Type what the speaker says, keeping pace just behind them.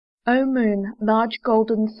O Moon, large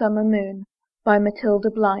golden summer moon, by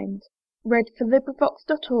Mathilde Blind.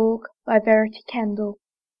 Librivox.org.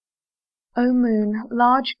 O Moon,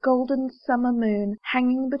 large golden summer moon,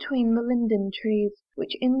 hanging between the linden trees,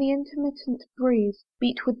 which in the intermittent breeze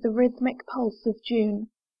beat with the rhythmic pulse of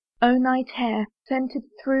June. O night air, scented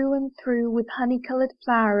through and through with honey-coloured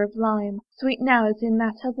flower of lime, sweet now as in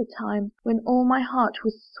that other time, when all my heart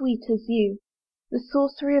was sweet as you. The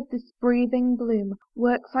sorcery of this breathing bloom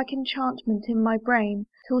works like enchantment in my brain,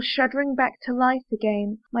 till shuddering back to life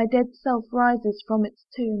again, my dead self rises from its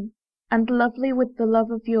tomb. And lovely with the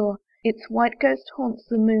love of yore, its white ghost haunts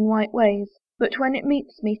the moon-white ways, but when it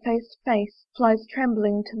meets me face to face, flies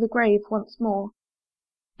trembling to the grave once more.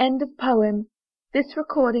 End of poem. This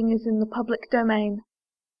recording is in the public domain.